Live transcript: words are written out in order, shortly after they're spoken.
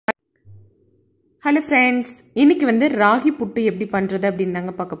Hello friends, இன்னைக்கு வந்து ராகி புட்டு எப்படி பண்றது அப்படினு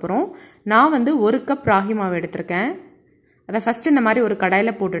நாங்க பார்க்க போறோம். நான் வந்து 1 கப் ராகி மாவு எடுத்துர்க்கேன். அத ஃபர்ஸ்ட் இந்த மாதிரி ஒரு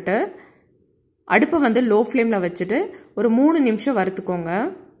கடாயில போட்டுட்டு அடுப்பை வந்து லோ ஃப்ளேம்ல வச்சிட்டு ஒரு 3 நிமிஷம் வறுத்துக்கோங்க.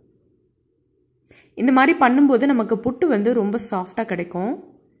 இந்த மாதிரி பண்ணும்போது நமக்கு புட்டு வந்து ரொம்ப சாஃப்ட்டா கிடைக்கும்.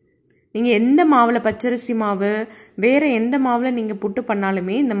 நீங்க எந்த மாவுல பச்சரிசி மாவு வேற எந்த மாவுல நீங்க புட்டு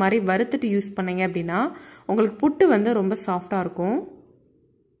பண்ணாலுமே இந்த மாதிரி வறுத்துட்டு யூஸ் பண்ணீங்க அப்படினா உங்களுக்கு புட்டு வந்து ரொம்ப சாஃப்ட்டா இருக்கும்.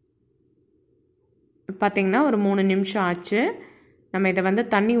 பாத்தீங்கன்னா ஒரு 3 நிமிஷம் ஆச்சு. நம்ம இத வந்து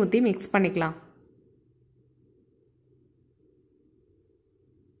தண்ணி ஊத்தி mix பண்ணிக்கலாம்.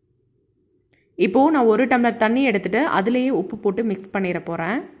 இப்போ நான் 1 டம்ளர் தண்ணி எடுத்துட்டு அதிலேயே உப்பு போட்டு mix பண்ணிர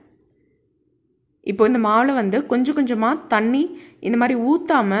போறேன். இப்போ இந்த மாவுல வந்து கொஞ்சம் கொஞ்சமா தண்ணி இந்த மாதிரி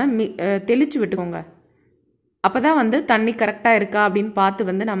ஊத்தாம தெளிச்சு விட்டுக்கோங்க. அப்பதான் வந்து தண்ணி கரெக்ட்டா இருக்கா அப்படினு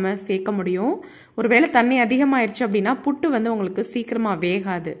பார்த்து வந்து நம்ம சேக்க முடியும். ஒருவேளை தண்ணி அதிகமாயிருச்சு அப்படினா புட்டு வந்து உங்களுக்கு சீக்கிரமா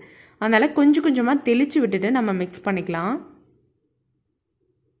வேகாது. அதனால கொஞ்சம் கொஞ்சமா தெளிச்சு விட்டுட்டு நம்ம mix பண்ணிக்கலாம்.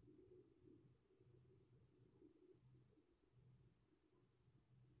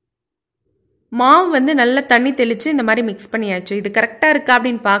 மாவு வந்து நல்ல தண்ணி தெளிச்சு இந்த மாதிரி mix பண்ணியாச்சு. இது கரெக்ட்டா இருக்கா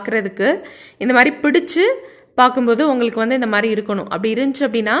அப்படினு பார்க்கிறதுக்கு இந்த மாதிரி பிடிச்சு பாக்கும்போது உங்களுக்கு வந்து இந்த மாதிரி இருக்கணும். அப்படி இருந்துச்சு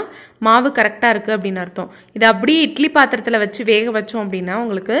அப்படினா மாவு கரெக்ட்டா இருக்கு அப்படினு அர்த்தம். இது அப்படியே இட்லி பாத்திரத்துல வச்சு வேக வச்சோம் அப்படினா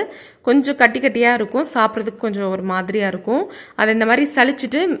உங்களுக்கு கொஞ்சம் கட்டி கட்டியா இருக்கும். சாப்பிடுறதுக்கு கொஞ்சம் ஒரு மாதிரியா இருக்கும். அத இந்த மாதிரி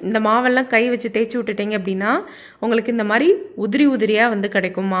சலிச்சிட்டு இந்த மாவெல்லாம் கை வச்சு தேய்ச்சி விட்டுட்டீங்க அப்படினா உங்களுக்கு இந்த மாதிரி உதிரி உதிரியா வந்து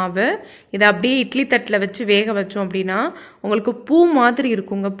கிடைக்கும் மாவு. இத அப்படியே இட்லி தட்டுல வச்சு வேக வச்சோம் அப்படினா உங்களுக்கு பூ மாதிரி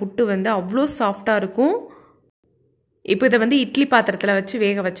இருக்குங்க. புட்டு வந்து அவ்ளோ சாஃப்ட்டா இருக்கும். இப்போ இத வந்து இட்லி பாத்திரத்துல வச்சு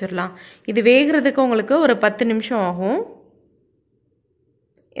வேக வச்சிரலாம். இது வேகிறதுக்கு உங்களுக்கு ஒரு 10 நிமிஷம் ஆகும்.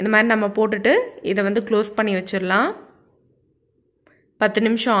 இந்த மாதிரி நம்ம போட்டுட்டு இத வந்து க்ளோஸ் பண்ணி வச்சிரலாம். 10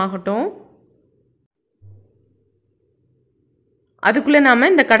 நிமிஷம் ஆகட்டும். அதுக்குள்ள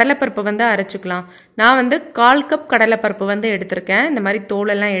நாம இந்த கடலைப்பருப்பு வந்து அரைச்சுக்கலாம். நான் வந்து 1/4 கப் கடலைப்பருப்பு வந்து எடுத்துர்க்கேன். இந்த மாதிரி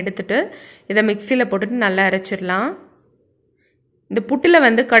தோல் எல்லாம் எடுத்துட்டு இத மிக்ஸில போட்டுட்டு நல்லா அரைச்சிரலாம். இந்த புட்டுல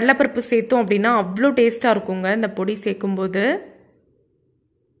வந்து கடலைப்பருப்பு சேர்த்தோம் அப்படினா அவ்ளோ டேஸ்டா இருக்குங்க இந்த பொடி சேக்கும்போது.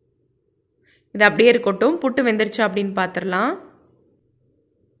 இது அப்படியே இருக்கட்டும். புட்டு வெந்திருச்சா அப்படினு பாத்துறலாம்.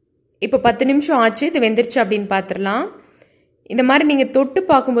 இப்போ 10 நிமிஷம் ஆச்சு. இது வெந்திருச்சு அப்படினு பாத்துறலாம். இந்த மாதிரி நீங்க தொட்டு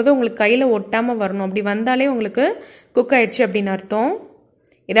பாக்கும்போது உங்களுக்கு கையில ஒட்டாம வரணும். அப்படி வந்தாலே உங்களுக்கு குக் ஆயிடுச்சு அப்படினு அர்த்தம்.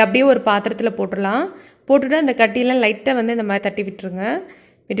 இத அப்படியே ஒரு பாத்திரத்துல போட்டுறலாம். போட்டுட்டு அந்த கட்டியெல்லாம் லைட்டா வந்து இந்த மாதிரி தட்டி விட்டுருங்க.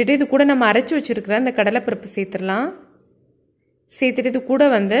 விட்டுட்டு இது கூட நம்ம அரைச்சு வச்சிருக்கிற அந்த கடலைப்பருப்பு சேர்த்துறலாம். சேர்த்துட்டு இது கூட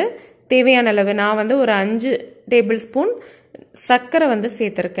வந்து தேவையான அளவு நான் வந்து ஒரு 5 டேபிள் ஸ்பூன் சர்க்கரை வந்து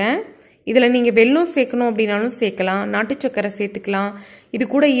சேர்த்துருக்கேன். இதுல நீங்க வெல்லம் சேர்க்கணும் அப்படினாலும் சேர்க்கலாம். நாட்டு சர்க்கரை சேர்த்துக்கலாம். இது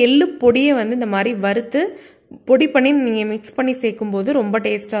கூட எள்ளு பொடியை வந்து இந்த மாதிரி வறுத்து பொடி பண்ணி நீங்க மிக்ஸ் பண்ணி சேர்க்கும்போது ரொம்ப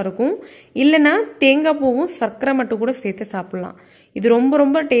டேஸ்டா இருக்கும். இல்லனா தேங்காய் பூவும் சர்க்கரை மட்டும் கூட சேர்த்து சாப்பிடலாம். இது ரொம்ப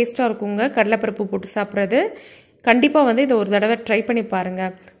ரொம்ப டேஸ்டா இருக்குங்க கடலைப்பருப்பு போட்டு சாப்பிடுறது. கண்டிப்பா வந்து இத ஒரு தடவை ட்ரை பண்ணி பாருங்க.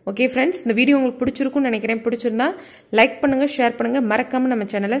 ஓகே फ्रेंड्स, இந்த வீடியோ உங்களுக்கு பிடிச்சிருக்கும்னு நினைக்கிறேன். பிடிச்சிருந்தா லைக் பண்ணுங்க, ஷேர் பண்ணுங்க, மறக்காம நம்ம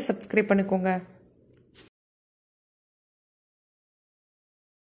சேனலை சப்ஸ்கிரைப் பண்ணிக்கோங்க.